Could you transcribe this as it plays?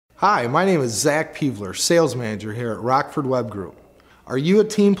Hi, my name is Zach Peevler, Sales Manager here at Rockford Web Group. Are you a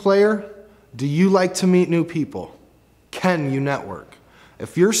team player? Do you like to meet new people? Can you network?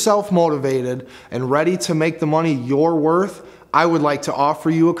 If you're self-motivated and ready to make the money you're worth, I would like to offer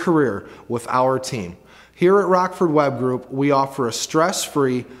you a career with our team. Here at Rockford Web Group, we offer a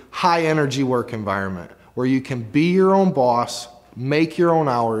stress-free, high-energy work environment where you can be your own boss, make your own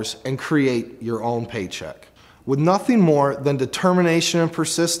hours, and create your own paycheck. With nothing more than determination and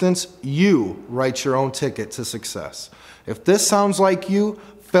persistence, you write your own ticket to success. If this sounds like you,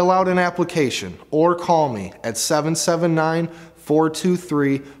 fill out an application or call me at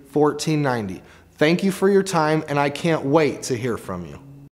 779-423-1490. Thank you for your time, and I can't wait to hear from you.